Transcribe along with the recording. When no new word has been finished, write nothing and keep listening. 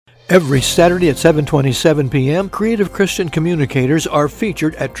Every Saturday at 7:27 p.m., creative Christian communicators are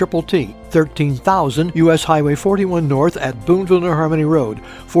featured at Triple T, 13,000 U.S. Highway 41 North at Boonville New Harmony Road,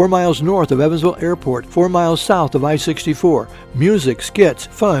 4 miles north of Evansville Airport, 4 miles south of I-64. Music, skits,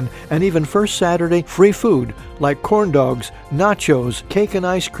 fun, and even first Saturday free food like corn dogs, nachos, cake and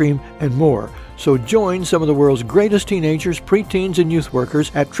ice cream, and more. So join some of the world's greatest teenagers, preteens, and youth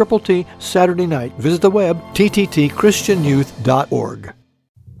workers at Triple T Saturday night. Visit the web, tttchristianyouth.org.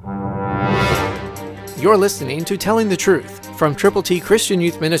 You're listening to Telling the Truth from Triple T Christian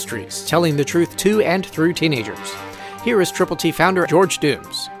Youth Ministries, telling the truth to and through teenagers. Here is Triple T founder George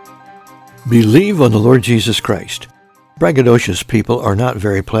Dooms. Believe on the Lord Jesus Christ. Braggadocious people are not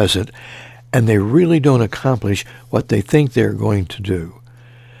very pleasant, and they really don't accomplish what they think they're going to do.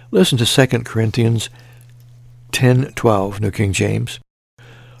 Listen to 2 Corinthians 10:12, New King James.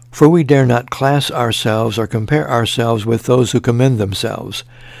 For we dare not class ourselves or compare ourselves with those who commend themselves,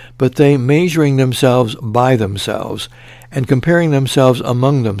 but they, measuring themselves by themselves and comparing themselves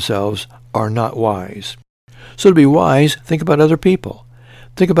among themselves, are not wise. So to be wise, think about other people.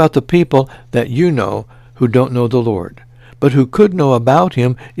 Think about the people that you know who don't know the Lord, but who could know about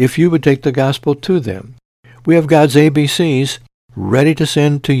Him if you would take the gospel to them. We have God's ABCs ready to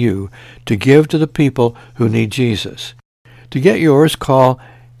send to you to give to the people who need Jesus. To get yours, call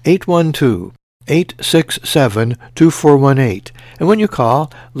 812-867-2418. And when you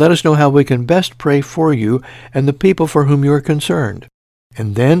call, let us know how we can best pray for you and the people for whom you are concerned.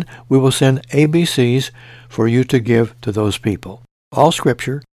 And then we will send ABCs for you to give to those people. All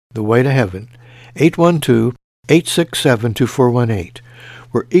Scripture, the way to heaven. 812-867-2418.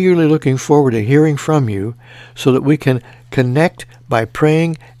 We're eagerly looking forward to hearing from you so that we can connect by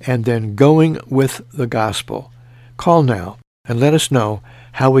praying and then going with the gospel. Call now and let us know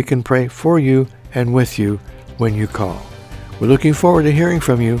how we can pray for you and with you when you call. We're looking forward to hearing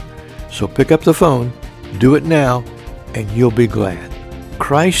from you, so pick up the phone, do it now, and you'll be glad.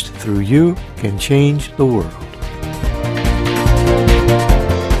 Christ, through you, can change the world.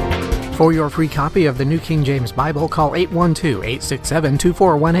 For your free copy of the New King James Bible, call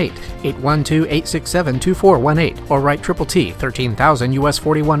 812-867-2418, 812-867-2418, or write Triple T, 13,000 U.S.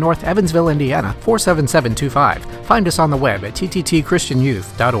 41 North, Evansville, Indiana, 47725. Find us on the web at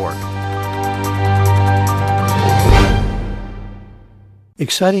tttchristianyouth.org.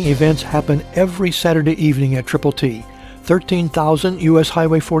 Exciting events happen every Saturday evening at Triple T, 13,000 U.S.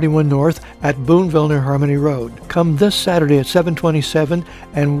 Highway 41 North at Boonville New Harmony Road. Come this Saturday at 7:27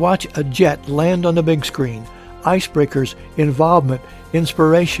 and watch a jet land on the big screen. Icebreakers, involvement,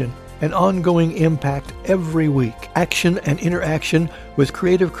 inspiration, and ongoing impact every week. Action and interaction with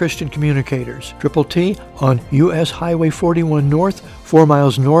creative Christian communicators. Triple T on U.S. Highway 41 North, 4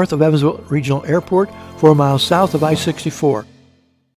 miles north of Evansville Regional Airport, 4 miles south of I-64.